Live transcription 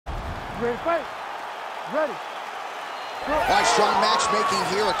Ready, fight. Ready. All right, strong matchmaking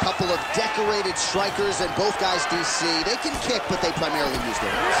here. A couple of decorated strikers, and both guys, DC, they can kick, but they primarily use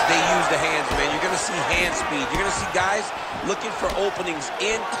their hands. They use the hands, man. You're going to see hand speed. You're going to see guys looking for openings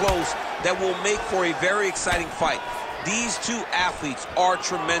in close that will make for a very exciting fight. These two athletes are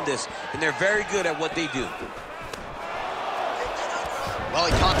tremendous, and they're very good at what they do. Well,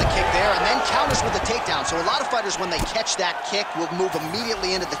 he caught the kick there and then counters with a takedown. So a lot of fighters, when they catch that kick, will move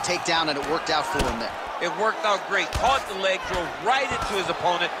immediately into the takedown, and it worked out for him there. It worked out great. Caught the leg, drove right into his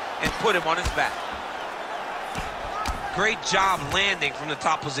opponent, and put him on his back. Great job landing from the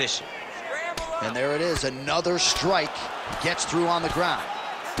top position. And there it is, another strike. Gets through on the ground.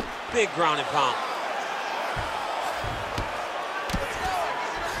 Big ground and pound.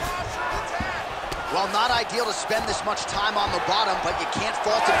 Well, not ideal to spend this much time on the bottom, but you can't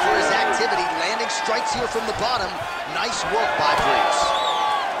fault him for his activity. Landing strikes here from the bottom. Nice work by Breese.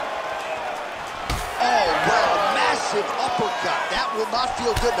 Oh, well, massive uppercut. That will not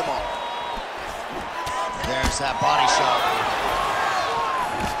feel good tomorrow. There's that body shot.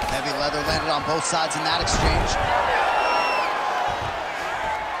 Heavy leather landed on both sides in that exchange.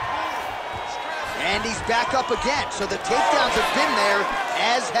 And he's back up again. So the takedowns have been there,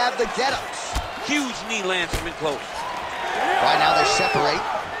 as have the get-ups. Huge knee lands from in close. Right now they separate.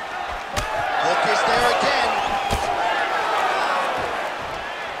 Hook is there again.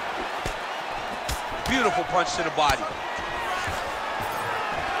 Beautiful punch to the body.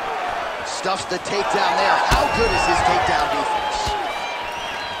 Stuffs the takedown there. How good is his takedown defense?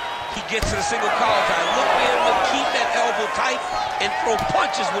 He gets to the single collar tie. Look for him to keep that elbow tight and throw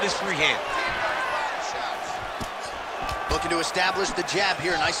punches with his free hand. Looking to establish the jab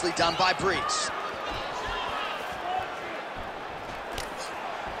here. Nicely done by Breese.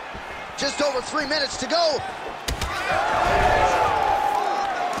 Just over 3 minutes to go.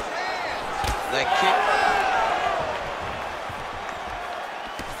 Leg kick.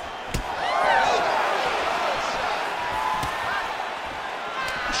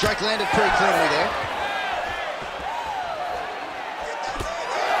 Strike landed pretty cleanly there.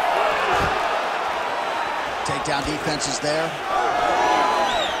 Takedown defense is there.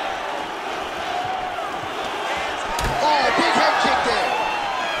 Oh, big head kick there.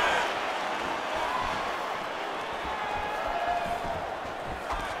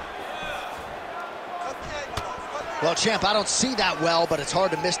 Well, champ, I don't see that well, but it's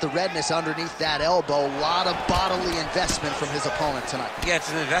hard to miss the redness underneath that elbow. A lot of bodily investment from his opponent tonight. Yeah, it's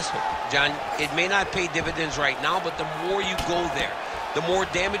an investment, John. It may not pay dividends right now, but the more you go there, the more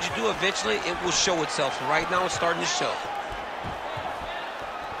damage you do, eventually it will show itself. Right now, it's starting to show.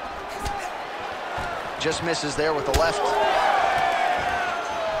 Just misses there with the left.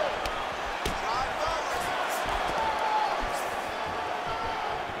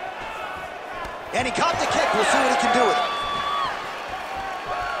 And he caught the kick. We'll see what he can do with it.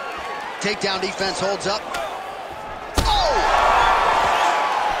 Takedown defense holds up. Oh!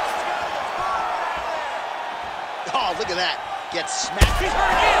 Oh, look at that. Gets smacked. He's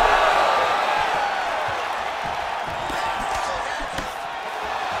hurt again.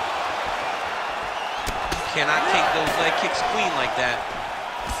 Cannot take those leg kicks clean like that.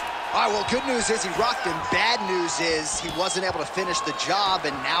 All right, well, good news is he rocked him. Bad news is he wasn't able to finish the job,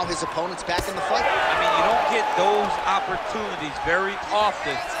 and now his opponent's back in the fight. I mean, you don't get those opportunities very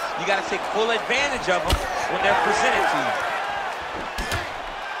often. You got to take full advantage of them when they're presented to you.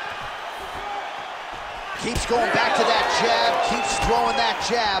 Keeps going back to that jab, keeps throwing that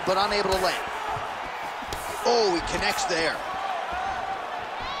jab, but unable to land. Oh, he connects there.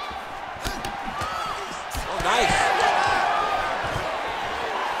 Oh, nice.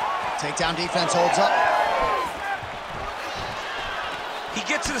 Takedown defense holds up. He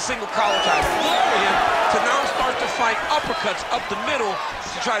gets to the single collar tie. Look for him to now start to fight uppercuts up the middle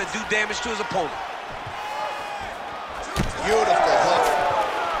to try to do damage to his opponent. Beautiful hook.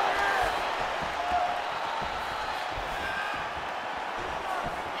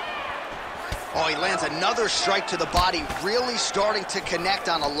 Oh, he lands another strike to the body, really starting to connect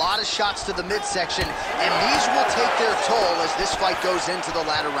on a lot of shots to the midsection, and these will take their toll as this fight goes into the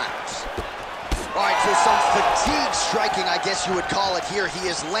latter rounds. All right, so some fatigue striking, I guess you would call it here. He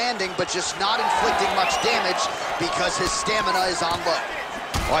is landing, but just not inflicting much damage because his stamina is on low.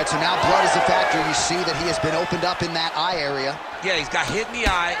 All right, so now blood is a factor. You see that he has been opened up in that eye area. Yeah, he's got hit in the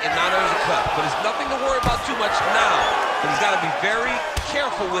eye, and now there's a cut. But it's nothing to worry about too much now. But he's got to be very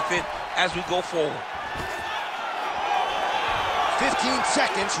careful with it as we go forward. 15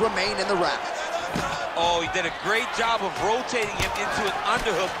 seconds remain in the round. Oh, he did a great job of rotating him into an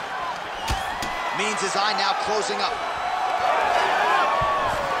underhook. Means his eye now closing up.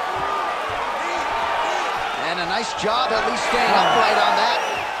 Nice job at least staying upright on that.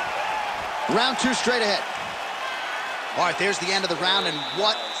 Round 2 straight ahead. All right, there's the end of the round, and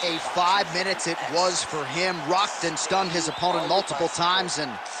what a 5 minutes it was for him. Rocked and stunned his opponent multiple times, and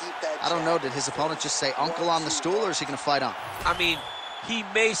I don't know, did his opponent just say uncle on the stool, or is he going to fight on? I mean, he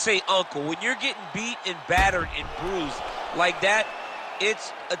may say uncle. When you're getting beat and battered and bruised like that,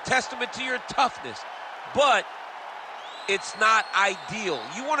 it's a testament to your toughness, but it's not ideal.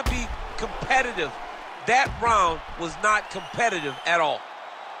 You want to be competitive. That round was not competitive at all.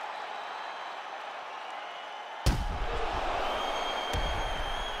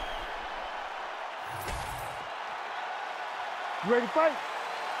 You ready to fight?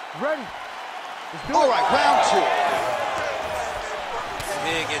 Ready. Let's do it. All right, round 2.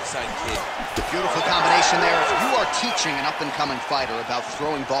 Big inside kick. Beautiful combination there. If you are teaching an up-and-coming fighter about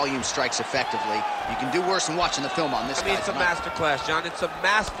throwing volume strikes effectively, you can do worse than watching the film on this guy. It's a master class, John. It's a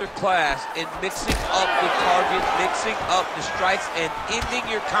master class in mixing up the target, mixing up the strikes, and ending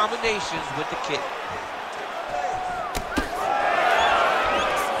your combinations with the kick.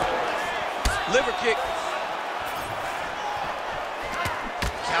 Liver kick.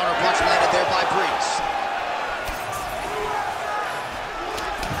 Counter punch landed there by Breese.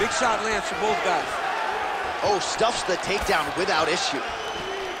 Big shot lands for both guys. Oh, stuffs the takedown without issue.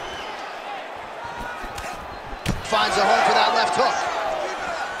 Finds a home for that left hook.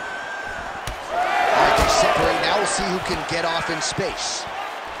 All right, they separate. Now we'll see who can get off in space.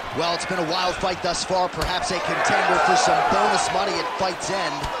 Well, it's been a wild fight thus far. Perhaps a contender for some bonus money at fight's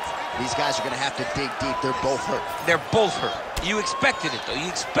end. These guys are going to have to dig deep. They're both hurt. They're both hurt. You expected it, though. You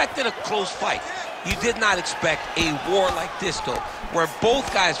expected a close fight. You did not expect a war like this, though, where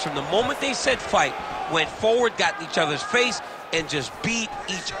both guys, from the moment they said fight, went forward, got in each other's face, and just beat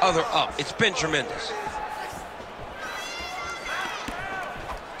each other up. It's been tremendous.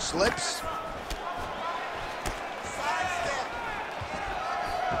 Slips.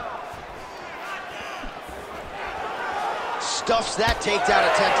 Stuffs that takedown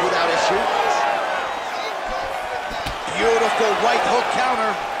attempt without issue. Beautiful right hook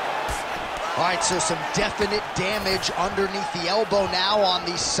counter. All right, so some definite damage underneath the elbow now on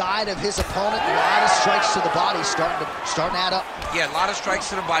the side of his opponent. A lot of strikes to the body starting to add up. Yeah, a lot of strikes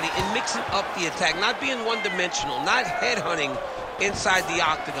to the body and mixing up the attack, not being one-dimensional, not headhunting inside the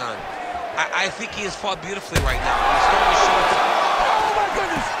octagon. I think he has fought beautifully right now. He's starting to show it. Oh, my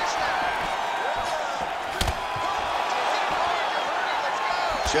goodness.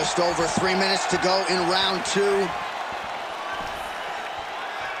 Just over 3 minutes to go in round 2.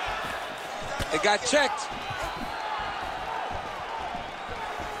 It got checked.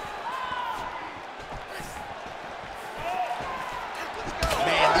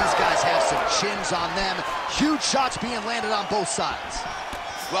 Man, these guys have some chins on them. Huge shots being landed on both sides.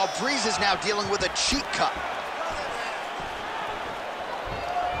 Well, Breese is now dealing with a cheek cut.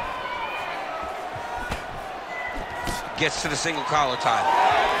 Gets to the single collar tie.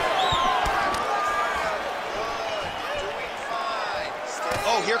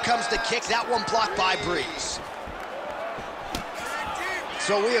 Oh, here comes the kick. That one blocked by Breese.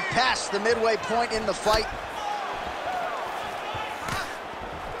 So we have passed the midway point in the fight.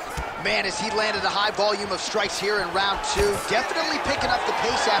 Man, as he landed a high volume of strikes here in round 2, definitely picking up the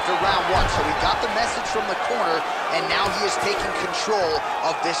pace after round 1. So we got the message from the corner, and now he is taking control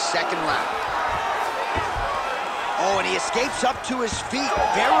of this second round. Oh, and he escapes up to his feet.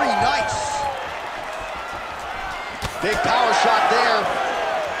 Very nice. Big power shot there.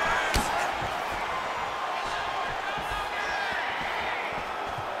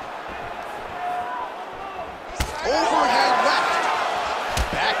 Overhand left.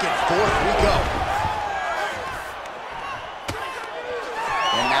 Back and forth we go.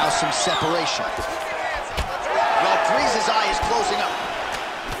 And now some separation. Well, Breese's eye is closing up.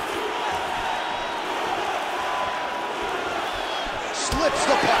 Slips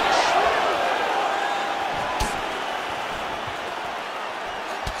the punch.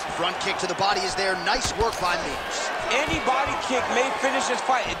 Front kick to the body is there. Nice work by Breese. Any body kick may finish this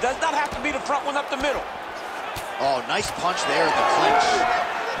fight. It does not have to be the front one up the middle. Oh, nice punch there in the clinch.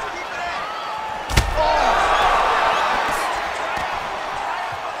 Oh!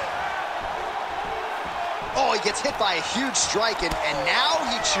 Oh, he gets hit by a huge strike, and now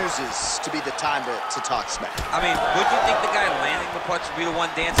he chooses to be the time to talk smack. I mean, would you think the guy landing the punch would be the one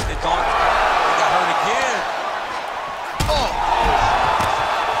dancing the taunt? He got hurt again. Oh!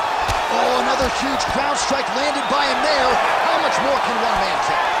 Oh, another huge ground strike landed by him there. How much more can one man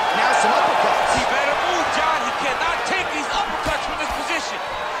take? Now some uppercuts. He better move, John. He cannot take these uppercuts from this position.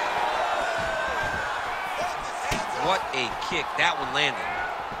 What a kick that one landed.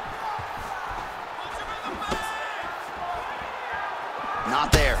 Not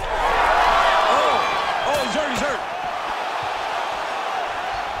there. Oh, he's hurt, he's hurt.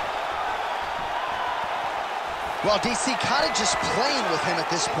 Well, DC kind of just playing with him at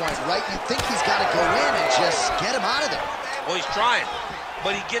this point, right? You think he's got to go in and just get him out of there. Well, he's trying,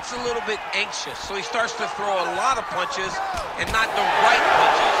 but he gets a little bit anxious, so he starts to throw a lot of punches and not the right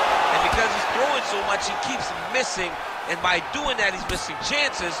punches. And because he's throwing so much, he keeps missing, and by doing that, he's missing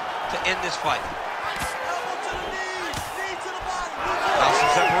chances to end this fight. Now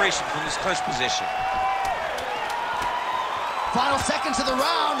some separation from this clinch position. Final seconds of the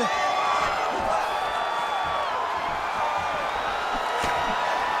round.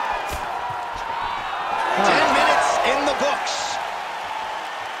 In the books.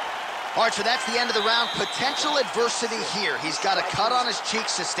 All right, so that's the end of the round. Potential adversity here. He's got a cut on his cheek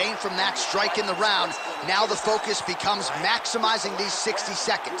sustained from that strike in the round. Now the focus becomes maximizing these 60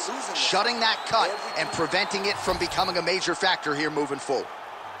 seconds, shutting that cut and preventing it from becoming a major factor here moving forward.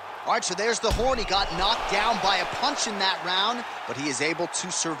 All right, so there's the horn. He got knocked down by a punch in that round, but he is able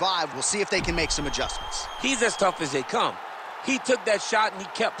to survive. We'll see if they can make some adjustments. He's as tough as they come. He took that shot and he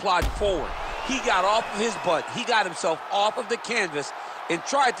kept plodding forward. He got off of his butt. He got himself off of the canvas and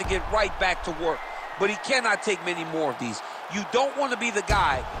tried to get right back to work. But he cannot take many more of these. You don't want to be the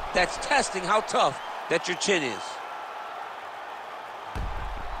guy that's testing how tough that your chin is.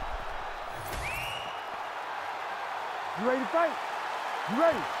 You ready to fight? You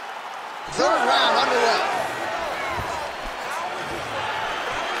ready? Third round underway.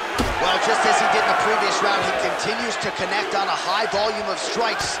 Well, just as he did in the previous round, he continues to connect on a high volume of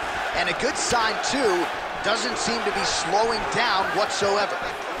strikes. And a good sign, too, doesn't seem to be slowing down whatsoever.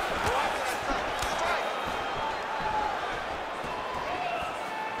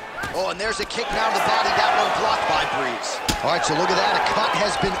 Oh, and there's a kick now to the body. That one blocked by Breese. All right, so look at that. A cut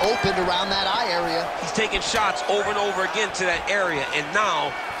has been opened around that eye area. He's taking shots over and over again to that area, and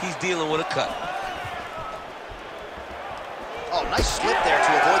now he's dealing with a cut. Oh, nice slip there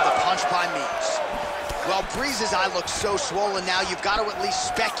to avoid the punch by Means. Well, Breeze's eye looks so swollen now, you've got to at least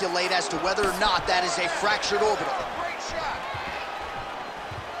speculate as to whether or not that is a fractured orbital.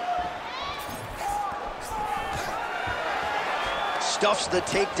 Stuffs the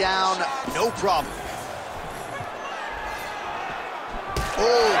takedown, no problem.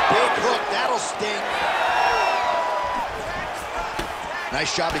 Oh, big hook, that'll sting.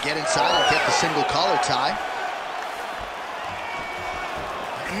 Nice job to get inside and get the single collar tie.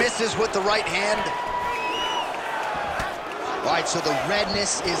 Misses with the right hand. All right, so the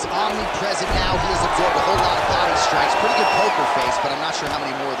redness is omnipresent now. He has absorbed a whole lot of body strikes. Pretty good poker face, but I'm not sure how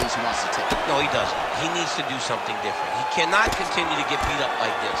many more of these he wants to take. No, he doesn't. He needs to do something different. He cannot continue to get beat up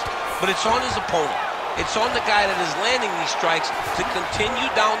like this. But it's on his opponent. It's on the guy that is landing these strikes to continue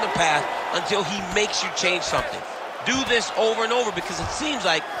down the path until he makes you change something. Do this over and over because it seems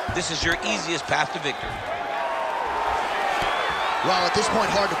like this is your easiest path to victory. Well, at this point,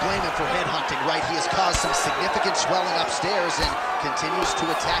 hard to blame him for headhunting, right? He has caused some significant swelling upstairs and continues to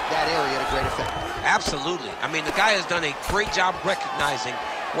attack that area to great effect. Absolutely. I mean, the guy has done a great job recognizing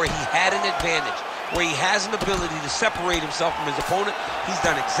where he had an advantage, where he has an ability to separate himself from his opponent. He's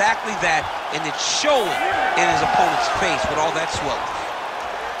done exactly that, and it's showing in his opponent's face with all that swelling.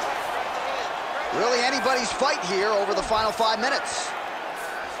 Really anybody's fight here over the final 5 minutes.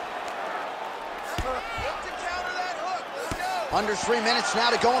 Under 3 minutes now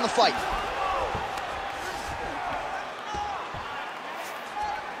to go in the fight.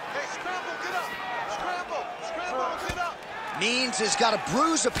 Means has got a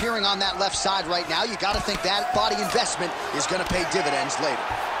bruise appearing on that left side right now. You got to think that body investment is going to pay dividends later.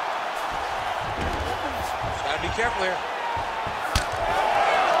 Got to be careful here.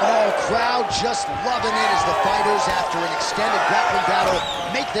 Oh, crowd just loving it as the fighters, after an extended grappling battle,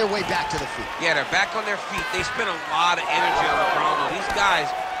 make their way back to the feet. Yeah, they're back on their feet. They spent a lot of energy on the ground. These guys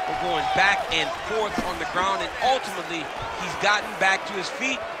were going back and forth on the ground, and ultimately, he's gotten back to his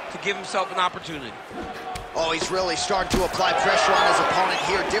feet to give himself an opportunity. Oh, he's really starting to apply pressure on his opponent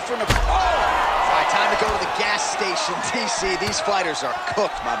here. Different. Oh! All right, time to go to the gas station, DC. These fighters are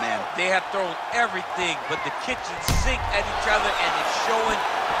cooked, my man. They have thrown everything but the kitchen sink at each other, and it's showing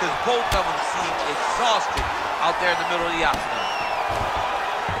because both of them seem exhausted out there in the middle of the octagon.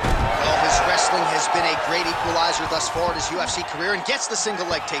 Well, his wrestling has been a great equalizer thus far in his UFC career and gets the single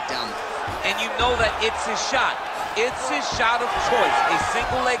leg takedown. And you know that it's his shot. It's his shot of choice, a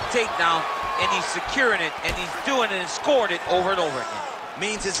single leg takedown, and he's securing it, and he's doing it and scored it over and over again.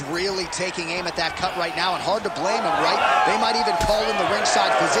 Means is really taking aim at that cut right now, and hard to blame him, right? They might even call in the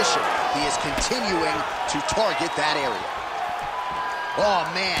ringside physician. He is continuing to target that area. Oh,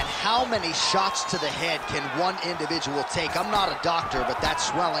 man, how many shots to the head can one individual take? I'm not a doctor, but that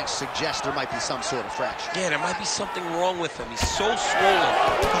swelling suggests there might be some sort of fracture. Yeah, there might be something wrong with him. He's so swollen,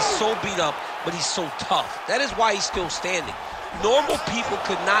 he's so beat up, but he's so tough. That is why he's still standing. Normal people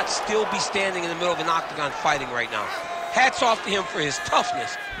could not still be standing in the middle of an octagon fighting right now. Hats off to him for his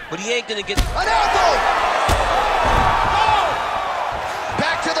toughness, but he ain't gonna get... An elbow! Oh!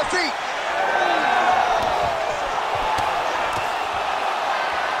 Back to the feet.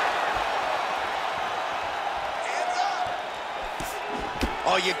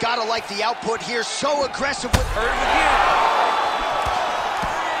 Oh, you gotta like the output here. So aggressive with... Hurt him again.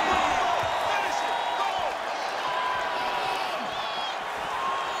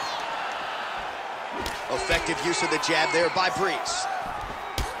 Effective use of the jab there by Breese.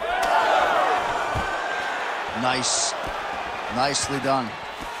 Nice. Nicely done.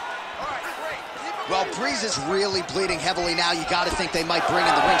 Well, Breese is really bleeding heavily now. You got to think they might bring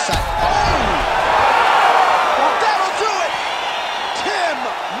in the ringside. Oh! That'll do it! Tim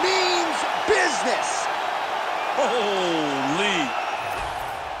means business. Holy.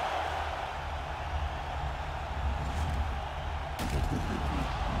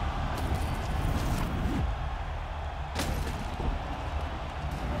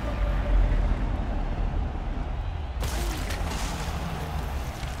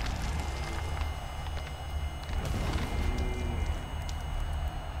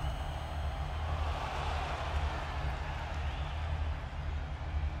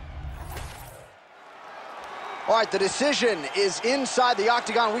 All right, the decision is inside the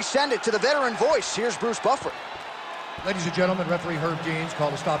octagon. We send it to the veteran voice. Here's Bruce Buffer. Ladies and gentlemen, referee Herb Deans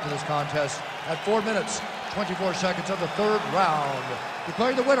called a stop to this contest at 4 minutes, 24 seconds of the third round.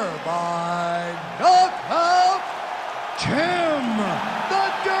 Declaring the winner by knockout, Tim,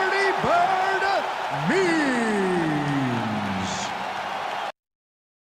 the Dirty Bird, Means.